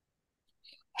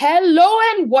Hello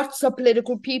and what's up,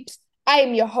 political peeps? I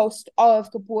am your host, Olive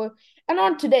Kapoor, and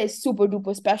on today's super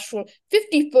duper special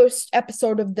 51st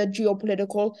episode of the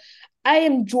Geopolitical, I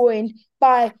am joined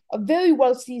by a very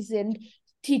well seasoned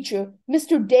teacher,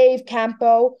 Mr. Dave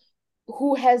Campo,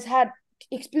 who has had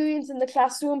experience in the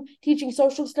classroom teaching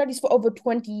social studies for over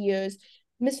 20 years.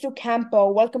 Mr.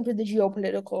 Campo, welcome to the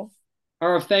Geopolitical.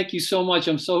 Arif, thank you so much.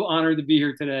 I'm so honored to be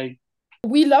here today.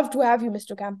 We love to have you,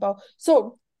 Mr. Campo.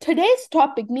 So, today's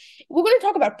topic, we're going to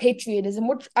talk about patriotism,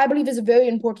 which I believe is a very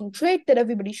important trait that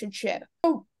everybody should share.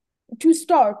 So, to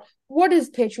start, what is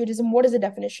patriotism? What is the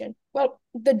definition? Well,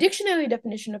 the dictionary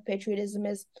definition of patriotism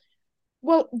is,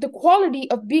 well, the quality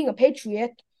of being a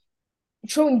patriot,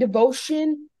 showing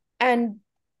devotion and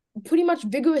pretty much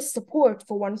vigorous support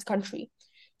for one's country.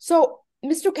 So,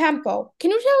 Mr. Campo,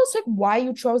 can you tell us like why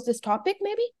you chose this topic,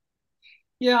 maybe?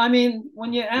 Yeah, I mean,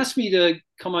 when you asked me to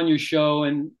come on your show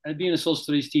and being a social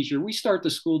studies teacher, we start the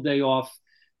school day off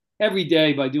every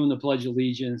day by doing the Pledge of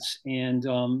Allegiance. And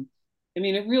I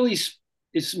mean, it really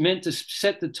is meant to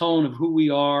set the tone of who we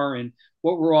are and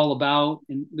what we're all about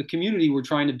and the community we're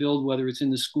trying to build, whether it's in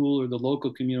the school or the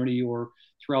local community or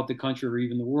throughout the country or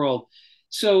even the world.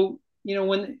 So,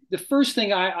 when the first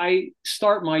thing I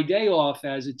start my day off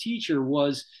as a teacher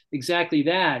was exactly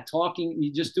that,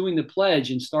 talking, just doing the pledge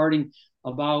and starting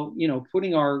about,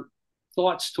 putting our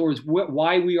thoughts towards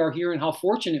why we are here and how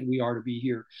fortunate we are to be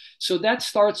here. So that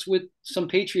starts with some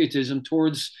patriotism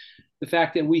towards the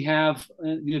fact that we have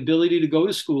the ability to go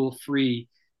to school free,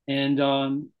 and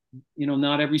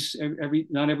not every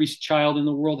child in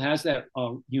the world has that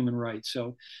human right.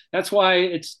 So that's why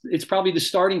it's probably the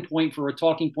starting point for a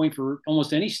talking point for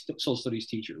almost any social studies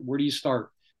teacher. Where do you start?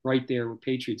 Right there with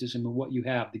patriotism and what you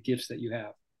have, the gifts that you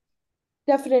have.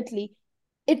 Definitely.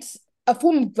 It's a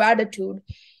form of gratitude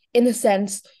in a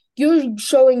sense. You're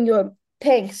showing your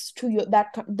thanks to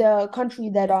the country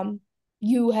that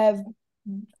you have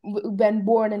been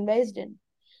born and raised in.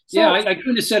 Yeah, So I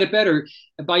couldn't have said it better.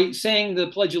 By saying the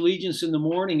Pledge of Allegiance in the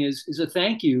morning is a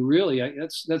thank you. Really,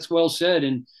 that's well said,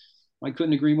 and I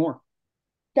couldn't agree more.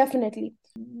 definitely,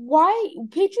 why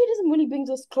patriotism really brings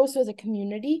us closer as a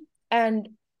community. And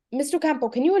Mr. Campo,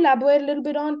 can you elaborate a little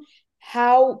bit on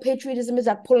how patriotism is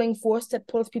that pulling force that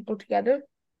pulls people together?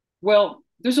 Well,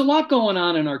 there's a lot going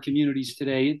on in our communities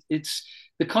today. It's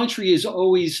the country is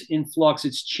always in flux.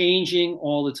 It's changing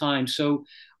all the time. So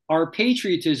our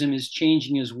patriotism is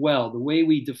changing as well. The way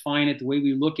we define it, the way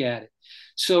we look at it.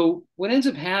 So what ends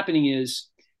up happening is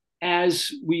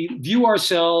as we view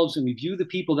ourselves and we view the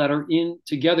people that are in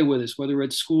together with us, whether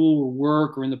at school or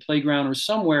work or in the playground or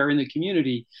somewhere in the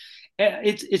community,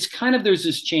 it's kind of there's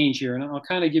this change here, and I'll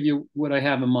kind of give you what I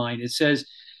have in mind. It says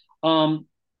um,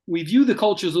 we view the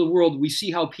cultures of the world, we see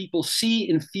how people see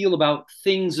and feel about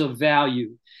things of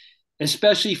value,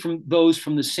 especially from those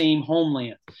from the same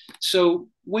homeland. So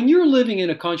when you're living in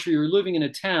a country or living in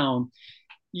a town,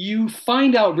 you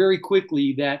find out very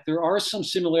quickly that there are some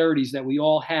similarities that we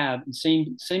all have and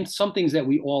same some things that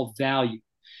we all value.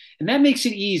 And that makes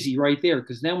it easy right there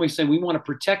because now we say we want to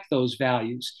protect those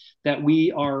values that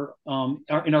we are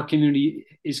in our community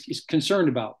is concerned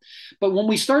about. But when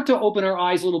we start to open our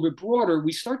eyes a little bit broader,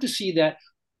 we start to see that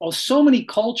so many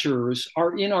cultures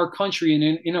are in our country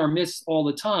and in our midst all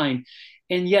the time.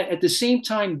 And yet at the same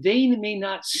time, they may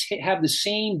not have the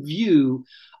same view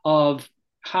of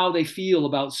how they feel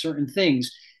about certain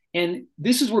things. And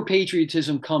this is where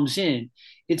patriotism comes in.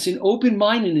 It's an open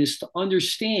mindedness to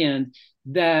understand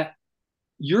that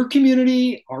your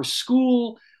community, our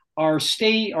school, our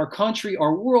state, our country,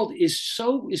 our world is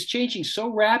changing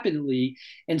so rapidly,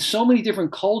 and so many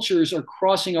different cultures are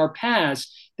crossing our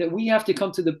paths that we have to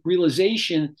come to the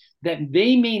realization that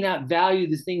they may not value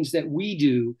the things that we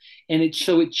do, and it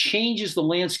changes the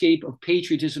landscape of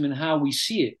patriotism and how we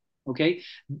see it. Okay,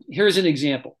 here's an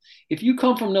example. If you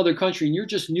come from another country and you're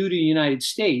just new to the United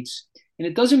States, and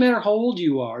it doesn't matter how old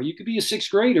you are, you could be a sixth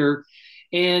grader,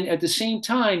 and at the same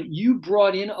time, you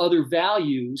brought in other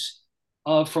values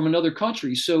from another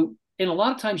country. So, and a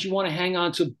lot of times you want to hang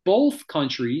on to both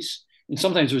countries. And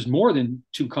sometimes there's more than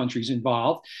two countries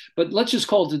involved, but let's just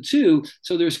call it the two.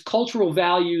 So there's cultural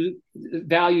values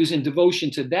and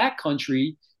devotion to that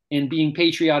country and being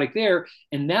patriotic there.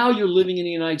 And now you're living in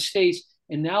the United States,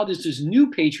 and now there's this new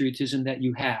patriotism that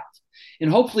you have.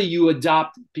 And hopefully you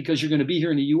adopt, because you're going to be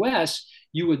here in the US,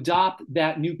 you adopt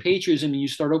that new patriotism and you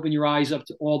start opening your eyes up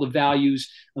to all the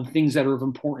values and things that are of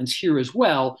importance here as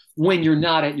well when you're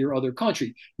not at your other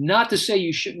country. Not to say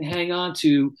you shouldn't hang on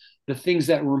to the things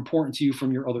that were important to you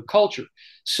from your other culture.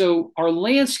 So our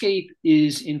landscape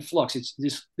is in flux. It's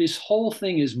this whole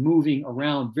thing is moving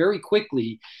around very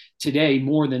quickly today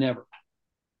more than ever.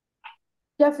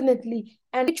 Definitely.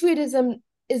 And patriotism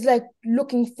is like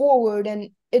looking forward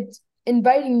and it's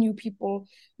inviting new people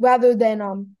rather than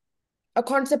a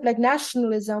concept like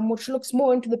nationalism, which looks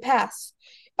more into the past.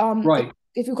 Right.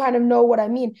 If you kind of know what I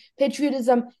mean,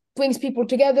 patriotism brings people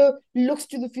together, looks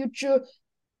to the future,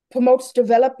 promotes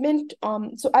development.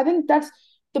 So I think that's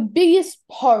the biggest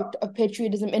part of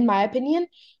patriotism, in my opinion.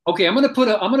 Okay, I'm gonna put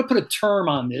a term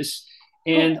on this,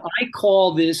 Oh, and I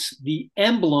call this the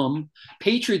emblem.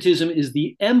 Patriotism is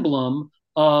the emblem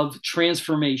of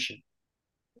transformation.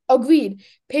 agreed.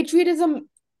 Patriotism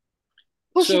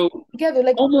pushes So people together.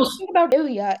 Like almost think about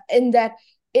area in that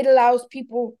it allows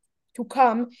people to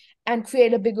come and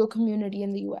create a bigger community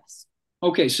in the US.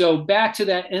 okay. So back to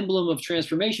that emblem of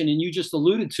transformation, and you just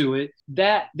alluded to it.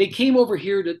 That they came over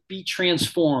here to be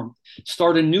transformed,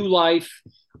 start a new life,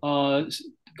 uh,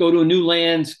 go to a new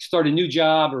land, start a new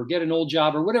job, or get an old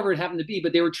job, or whatever it happened to be.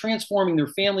 But they were transforming their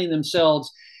family and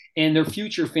themselves and their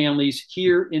future families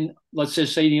here in, let's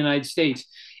just say, the United States.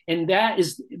 And that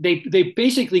is, they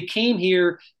basically came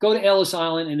here, go to Ellis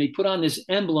Island, and they put on this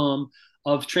emblem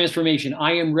of transformation.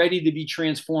 I am ready to be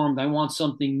transformed. I want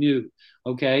something new.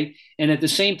 Okay. And at the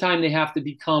same time, they have to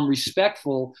become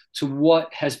respectful to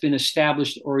what has been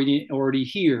established already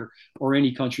here, or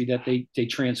any country that they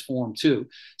transform to.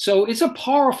 So it's a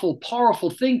powerful,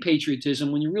 powerful thing,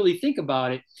 patriotism, when you really think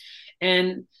about it.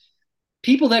 And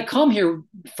people that come here,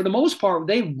 for the most part,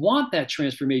 they want that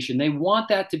transformation. They want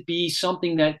that to be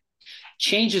something that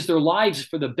changes their lives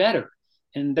for the better.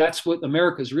 And that's what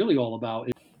America is really all about.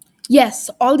 Yes,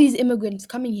 all these immigrants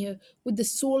coming here with the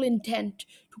sole intent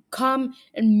to come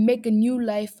and make a new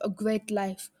life, a great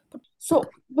life.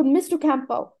 But Mr.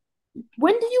 Campo,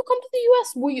 when did you come to the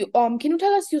US? Were you can you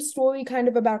tell us your story kind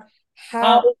of about how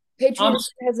Uh, I'm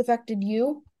patriotism has affected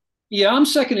you? Yeah, I'm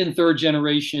second and third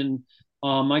generation.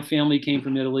 My family came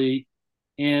from Italy,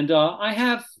 and I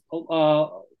have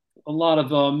a lot of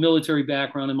military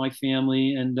background in my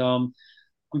family, and I'm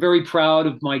very proud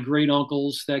of my great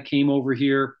uncles that came over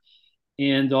here,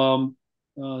 and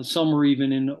some were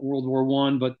even in World War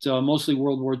One, but mostly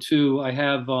World War Two. I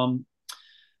have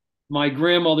my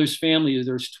grandmother's family.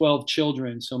 There's 12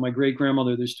 children, so my great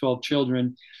grandmother, there's 12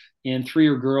 children, and three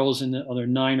are girls, and the other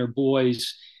nine are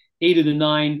boys. Eight of the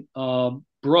nine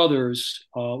brothers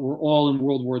were all in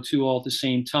World War II, all at the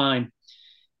same time.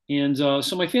 And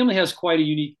so my family has quite a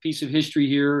unique piece of history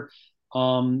here.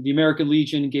 The American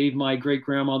Legion gave my great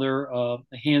grandmother a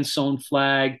hand sewn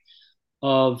flag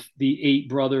of the eight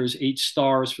brothers, eight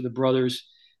stars for the brothers.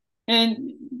 And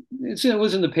it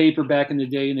was in the paper back in the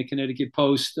day, in the Connecticut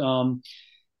Post,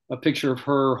 a picture of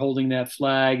her holding that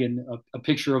flag, and a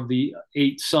picture of the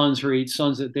eight sons, her eight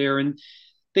sons that there. And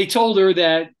they told her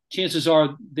that chances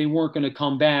are they weren't going to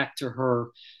come back to her.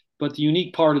 But the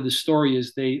unique part of the story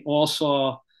is they all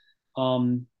saw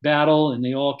battle, and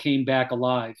they all came back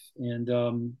alive.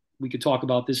 And we could talk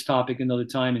about this topic another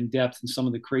time in depth, and some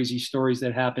of the crazy stories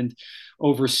that happened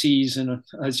overseas. And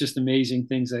it's just amazing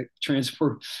things that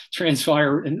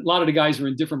transpire. And a lot of the guys were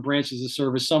in different branches of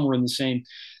service. Some were in the same.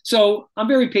 So I'm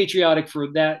very patriotic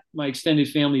for that. My extended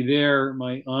family there,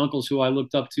 my uncles who I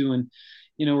looked up to, and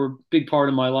were a big part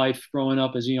of my life growing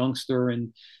up as a youngster.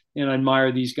 And I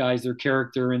admire these guys, their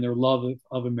character and their love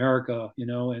of America, and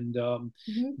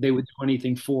Mhm. they would do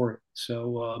anything for it.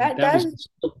 So That that is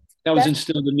that was that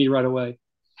instilled in me right away.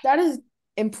 that is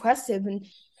impressive. And Yeah,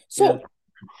 so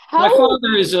my how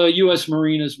father is a U.S.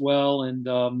 Marine as well, and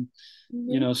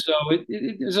mhm,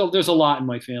 so there's a lot in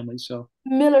my family. So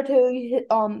the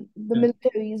yeah.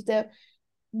 military is there.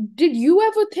 Did you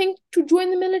ever think to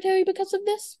join the military because of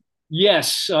this?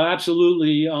 Yes,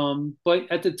 absolutely.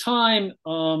 But at the time,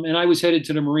 and I was headed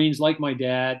to the Marines like my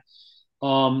dad.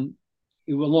 Um,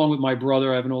 Along with my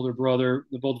brother. I have an older brother.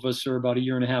 The both of us are about a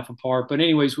year and a half apart. But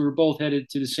anyways, we were both headed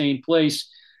to the same place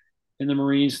in the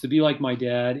Marines to be like my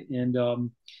dad. And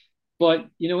but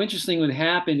interesting what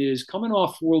happened is coming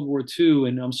off World War II,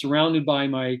 and I'm surrounded by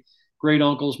my great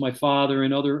uncles, my father,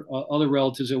 and other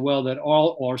relatives as well that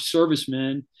all are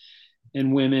servicemen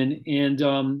and women, and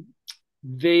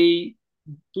they,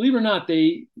 believe it or not,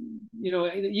 they,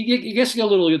 you guess you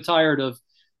get a little tired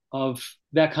of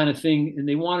that kind of thing, and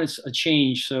they wanted a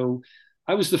change. So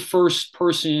I was the first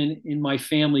person in my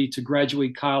family to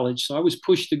graduate college, so I was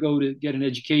pushed to go to get an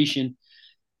education.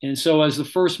 And so, as the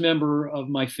first member of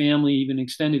my family, even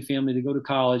extended family, to go to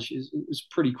college, it was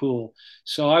pretty cool.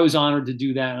 So I was honored to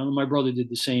do that. And my brother did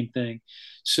the same thing.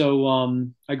 So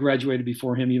I graduated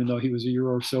before him, even though he was a year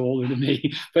or so older than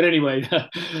me. But anyway,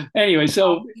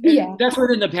 so Yeah, that's what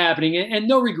ended up happening, and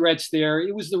no regrets there.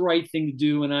 It was the right thing to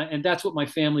do, and that's what my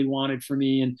family wanted for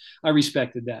me, and I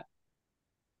respected that.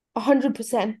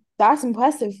 100%. That's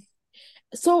impressive.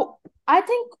 So I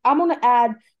think I'm gonna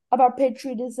add about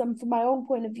patriotism from my own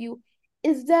point of view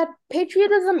is that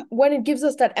patriotism, when it gives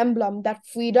us that emblem, that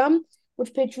freedom,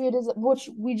 which patriotism, which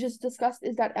we just discussed,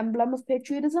 is that emblem of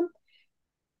patriotism,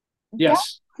 that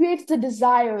Yes. creates the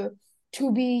desire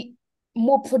to be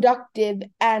more productive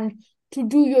and to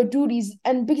do your duties.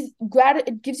 And because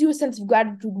it gives you a sense of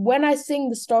gratitude. When I sing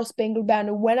the Star Spangled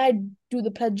Banner, when I do the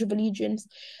Pledge of Allegiance,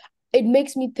 it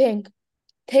makes me think,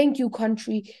 thank you,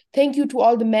 country. Thank you to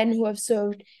all the men who have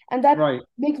served. And that Right.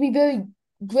 makes me very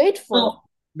grateful. Well,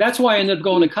 that's why I ended up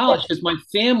going to college because my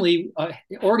family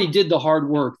already did the hard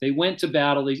work. They went to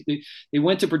battle. They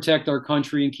went to protect our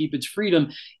country and keep its freedom.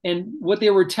 And what they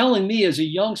were telling me as a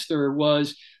youngster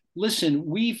was, listen,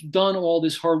 we've done all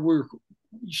this hard work.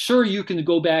 Sure, you can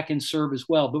go back and serve as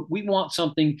well, but we want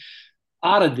something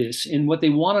out of this. And what they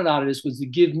wanted out of this was to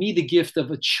give me the gift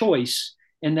of a choice.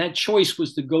 And that choice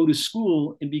was to go to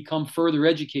school and become further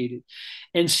educated.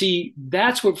 And see,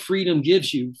 that's what freedom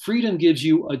gives you. Freedom gives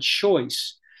you a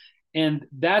choice. And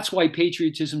that's why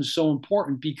patriotism is so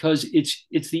important, because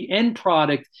it's the end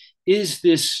product is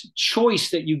this choice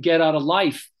that you get out of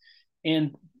life.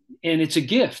 And it's a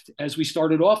gift. As we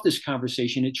started off this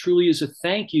conversation, it truly is a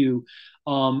thank you.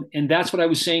 And that's what I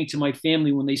was saying to my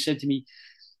family when they said to me,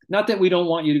 not that we don't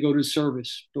want you to go to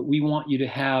service, but we want you to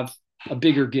have a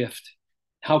bigger gift.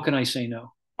 How can I say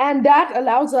no? And that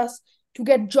allows us to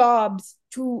get jobs,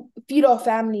 to feed our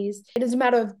families. It is a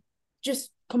matter of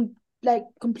just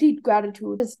complete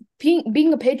gratitude. Because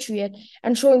being a patriot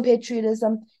and showing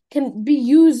patriotism can be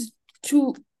used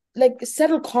to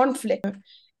settle conflict.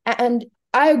 And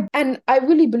I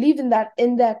really believe in that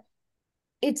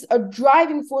it's a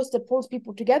driving force that pulls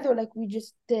people together, like we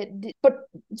just did. But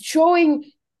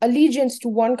showing allegiance to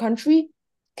one country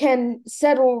can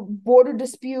settle border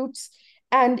disputes,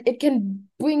 and it can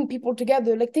bring people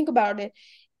together. Like, think about it.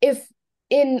 If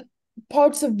in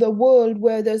parts of the world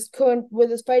where there's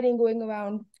fighting going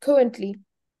around currently,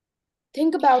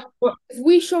 think about Well, if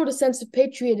we showed a sense of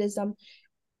patriotism,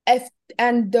 if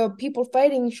and the people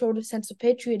fighting showed a sense of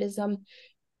patriotism,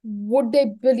 would they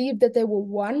believe that they were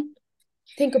one?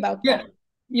 Think about yeah. that.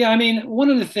 Yeah, I mean, one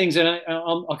of the things, and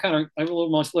I'll kind of, I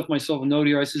almost left myself a note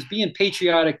here. I says, being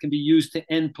patriotic can be used to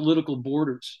end political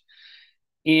borders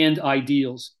and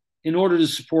ideals in order to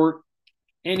support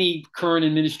any current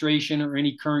administration or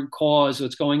any current cause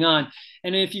that's going on.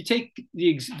 And if you take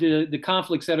the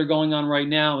conflicts that are going on right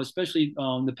now, especially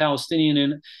the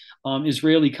Palestinian and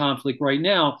Israeli conflict right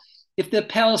now, if the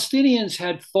Palestinians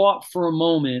had thought for a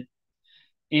moment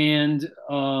and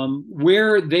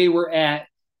where they were at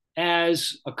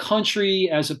as a country,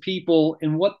 as a people,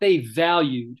 and what they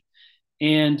valued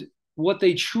and what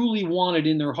they truly wanted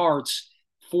in their hearts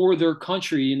for their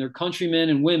country and their countrymen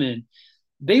and women,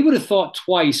 they would have thought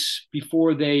twice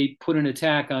before they put an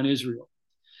attack on Israel,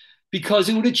 because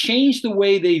it would have changed the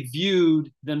way they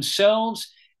viewed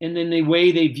themselves and then the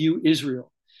way they view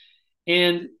Israel.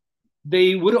 And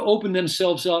they would have opened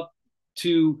themselves up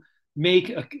to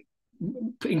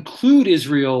include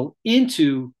Israel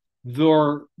into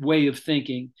their way of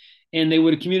thinking. And they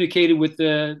would have communicated with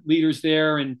the leaders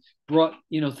there and brought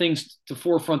things to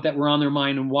forefront that were on their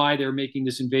mind and why they're making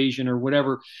this invasion or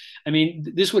whatever. I mean,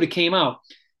 this would have came out.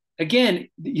 Again,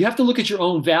 you have to look at your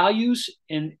own values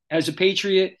and as a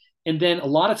patriot, and then a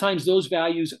lot of times those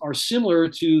values are similar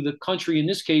to the country in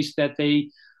this case that they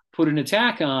put an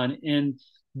attack on, and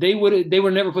they would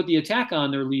never put the attack on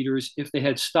their leaders if they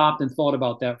had stopped and thought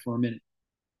about that for a minute.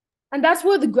 And that's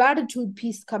where the gratitude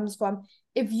piece comes from.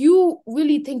 If you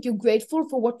really think you're grateful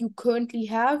for what you currently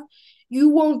have, you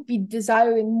won't be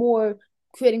desiring more,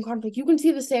 creating conflict. You can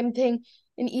see the same thing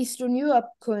in Eastern Europe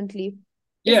currently.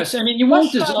 If Yes, I mean, you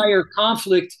won't Russia, desire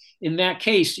conflict in that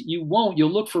case. You won't.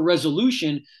 You'll look for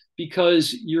resolution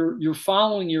because you're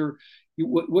following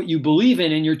what you believe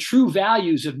in, and your true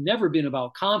values have never been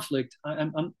about conflict.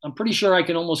 I'm pretty sure I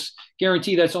can almost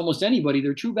guarantee that's almost anybody.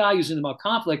 Their true values isn't about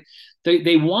conflict.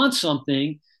 They want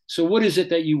something. So what is it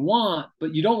that you want?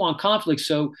 But you don't want conflict,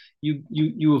 so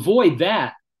you avoid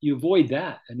that. You avoid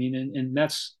that. I mean, and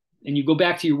that's, and you go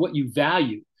back to what you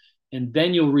value, and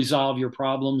then you'll resolve your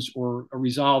problems or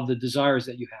resolve the desires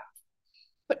that you have.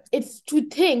 but it's to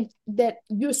think that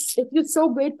if you're so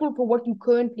grateful for what you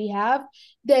currently have,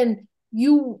 then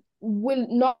you will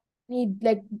not need,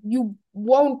 like, you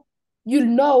won't, you'll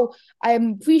know, I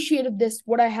am appreciative of this,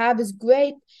 what I have is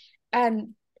great,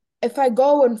 and if I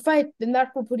go and fight, then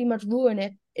that will pretty much ruin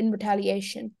it in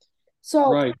retaliation.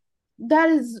 So Right. that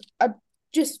is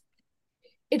just,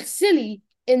 it's silly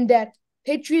in that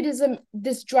patriotism,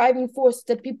 this driving force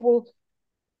that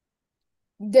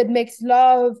makes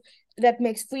love, that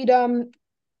makes freedom.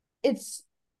 It's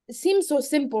it seems so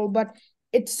simple, but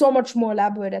it's so much more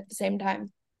elaborate at the same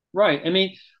time. Right. I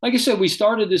mean, like I said, we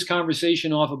started this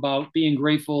conversation off about being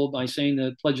grateful by saying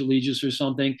the Pledge of Allegiance or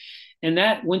something. And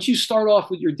that once you start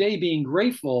off with your day being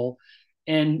grateful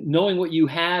and knowing what you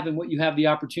have and what you have the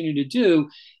opportunity to do,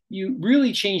 you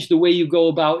really change the way you go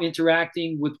about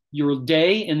interacting with your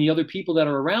day and the other people that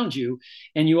are around you.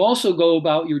 And you also go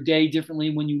about your day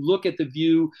differently when you look at the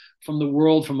view from the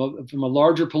world from a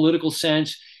larger political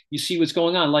sense. You see what's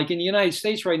going on. Like in the United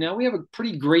States right now, we have a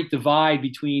pretty great divide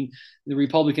between the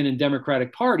Republican and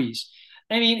Democratic parties.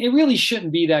 I mean, it really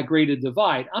shouldn't be that great a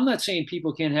divide. I'm not saying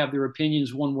people can't have their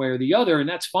opinions one way or the other, and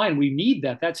that's fine. We need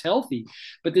that. That's healthy.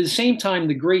 But at the same time,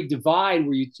 the great divide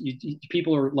where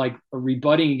people are like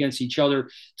rebutting against each other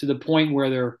to the point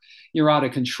where you're out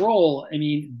of control. I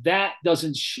mean, that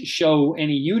doesn't show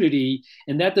any unity,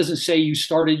 and that doesn't say you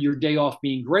started your day off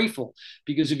being grateful.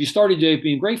 Because if you started your day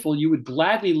being grateful, you would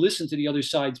gladly listen to the other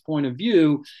side's point of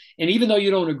view, and even though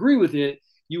you don't agree with it,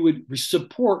 you would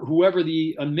support whoever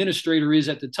the administrator is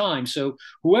at the time. So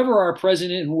whoever our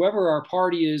president, whoever our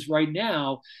party is right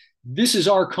now, this is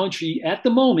our country at the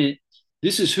moment.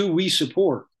 This is who we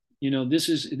support. This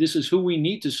is who we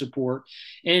need to support.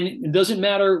 And it doesn't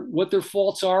matter what their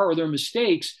faults are or their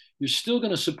mistakes, you're still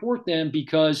going to support them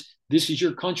because this is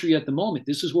your country at the moment.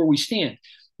 This is where we stand.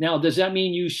 Now, does that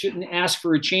mean you shouldn't ask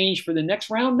for a change for the next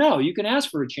round? No, you can ask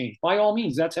for a change. By all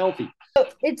means, that's healthy.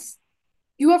 It's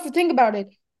You have to think about it.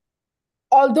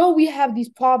 Although we have these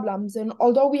problems and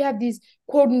although we have these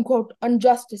quote unquote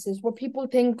injustices, what people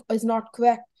think is not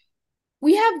correct,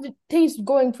 we have things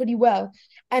going pretty well.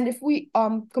 And if we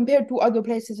compared to other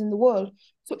places in the world,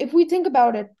 so if we think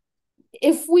about it,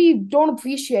 if we don't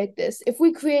appreciate this, if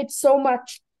we create so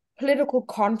much political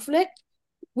conflict,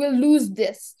 we'll lose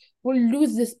this. We'll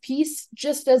lose this peace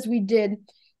just as we did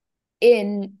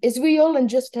in Israel and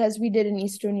just as we did in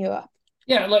Eastern Europe.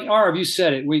 Yeah, like Arv, you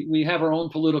said it. We have our own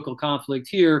political conflict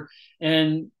here,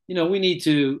 and we need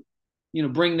to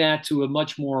bring that to a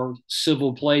much more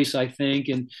civil place, I think,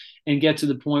 and get to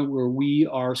the point where we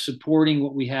are supporting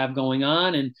what we have going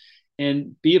on,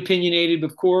 and be opinionated,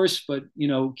 of course, but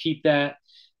keep that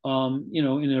in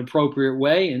an appropriate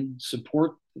way and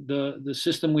support the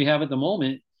system we have at the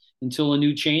moment until a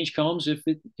new change comes. If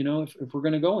we're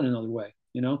going to go in another way.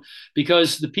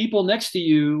 Because the people next to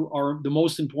you are the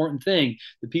most important thing,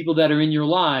 the people that are in your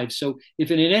lives. So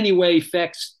if it in any way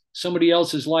affects somebody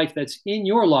else's life that's in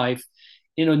your life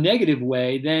in a negative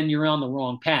way, then you're on the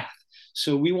wrong path.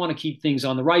 So we want to keep things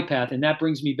on the right path. And that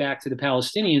brings me back to the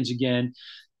Palestinians again.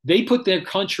 They put their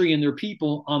country and their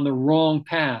people on the wrong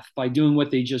path by doing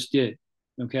what they just did.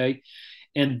 Okay.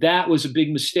 And that was a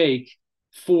big mistake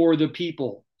for the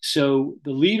people. So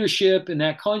the leadership in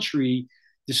that country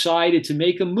decided to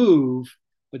make a move,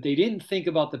 but they didn't think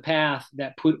about the path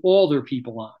that put all their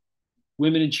people on,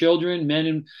 women and children, men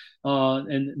and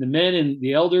the men and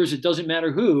the elders. It doesn't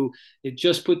matter who. It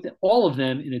just put all of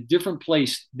them in a different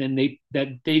place than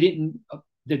that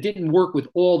didn't work with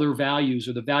all their values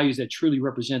or the values that truly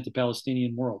represent the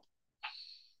Palestinian world.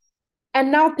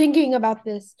 And now thinking about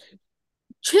this,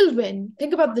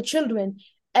 think about the children,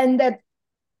 and that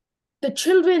the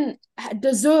children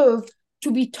deserve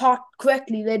to be taught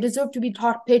correctly. They deserve to be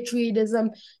taught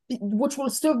patriotism, which will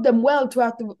serve them well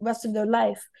throughout the rest of their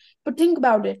life. But think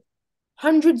about it.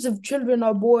 Hundreds of children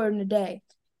are born a day.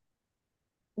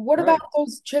 What Right. about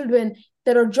those children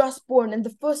that are just born and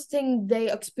the first thing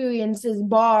they experience is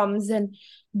bombs and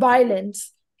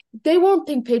violence? They won't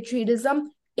think patriotism.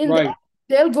 Right.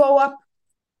 They'll grow up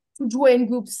to join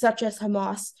groups such as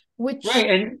Hamas, which Right.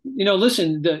 And,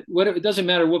 listen, it doesn't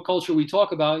matter what culture we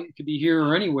talk about, it could be here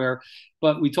or anywhere,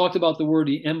 but we talked about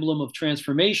the emblem of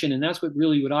transformation. And that's what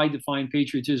I define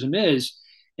patriotism is.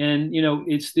 And,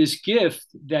 it's this gift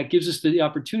that gives us the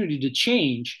opportunity to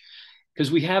change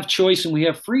because we have choice and we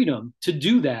have freedom to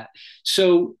do that.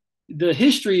 So the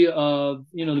history of,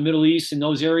 the Middle East and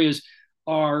those areas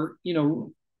are,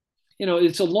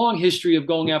 it's a long history of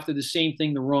going after the same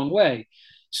thing the wrong way.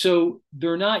 So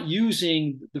they're not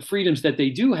using the freedoms that they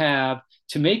do have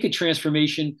to make a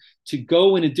transformation, to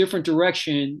go in a different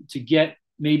direction, to get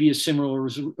maybe a similar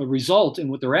result in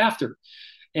what they're after.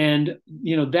 And,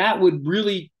 that would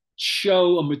really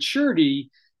show a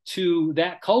maturity to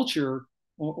that culture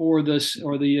or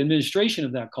the administration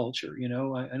of that culture.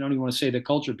 I don't even want to say the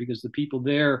culture because the people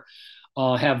there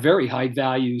have very high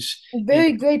values.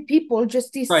 very great people,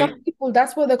 just these Right. some people,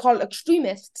 that's what they're called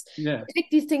extremists. Yeah. They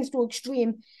take these things to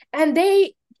extreme, and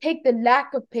they take the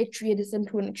lack of patriotism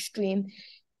to an extreme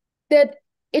that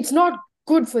it's not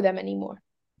good for them anymore.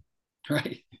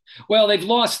 Right. Well, they're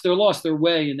lost their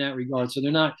way in that regard. So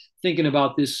they're not thinking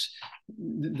about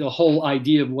the whole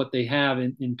idea of what they have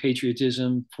in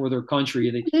patriotism for their country.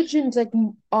 Religions like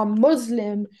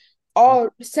Muslim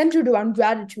are centered around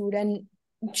gratitude and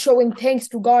showing thanks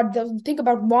to God. Think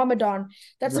about Ramadan.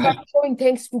 That's about Right. showing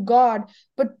thanks to God.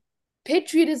 But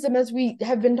patriotism, as we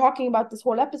have been talking about this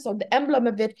whole episode, the emblem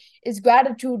of it is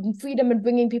gratitude and freedom and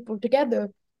bringing people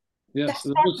together. Yes. That's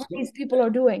not what these people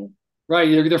are doing.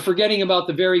 Right. They're forgetting about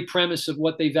the very premise of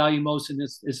what they value most, and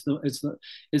it's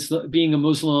the being a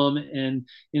Muslim and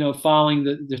following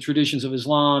the traditions of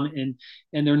Islam,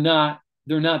 and they're not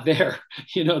there.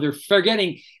 They're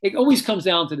forgetting. It always comes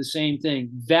down to the same thing: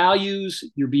 values,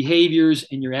 your behaviors,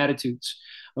 and your attitudes.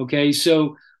 Okay,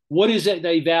 so what is it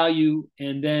they value,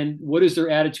 and then what is their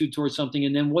attitude towards something,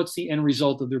 and then what's the end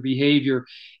result of their behavior,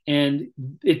 and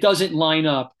it doesn't line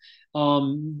up.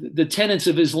 The tenets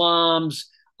of Islam's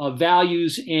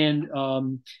values and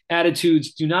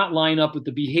attitudes do not line up with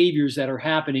the behaviors that are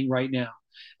happening right now.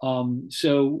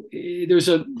 So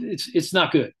it's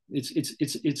not good.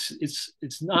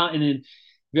 It's not in a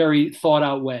very thought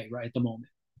out way right at the moment.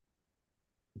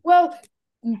 Well,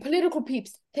 political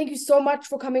peeps, thank you so much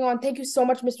for coming on. Thank you so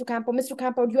much, Mr. Campo. Mr.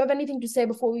 Campo, do you have anything to say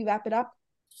before we wrap it up?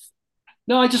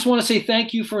 No, I just want to say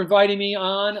thank you for inviting me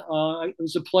on. It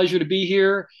was a pleasure to be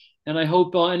here, and I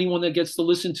hope anyone that gets to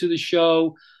listen to the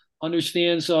show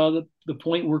understands the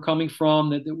point we're coming from.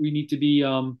 That we need to be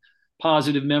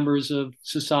positive members of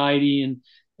society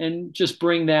and just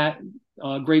bring that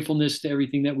gratefulness to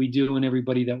everything that we do and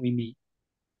everybody that we meet.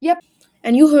 Yep.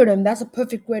 And you heard him. That's a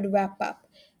perfect way to wrap up.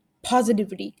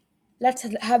 Positivity. Let's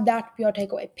have that be our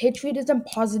takeaway. Patriotism,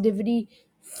 positivity,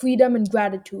 freedom, and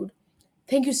gratitude.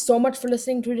 Thank you so much for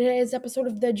listening to today's episode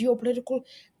of the Geopolitical.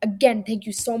 Again, thank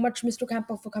you so much, Mr.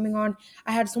 Campo, for coming on.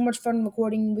 I had so much fun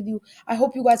recording with you. I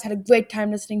hope you guys had a great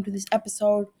time listening to this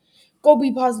episode. Go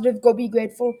be positive, go be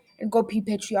grateful, and go be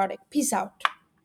patriotic. Peace out.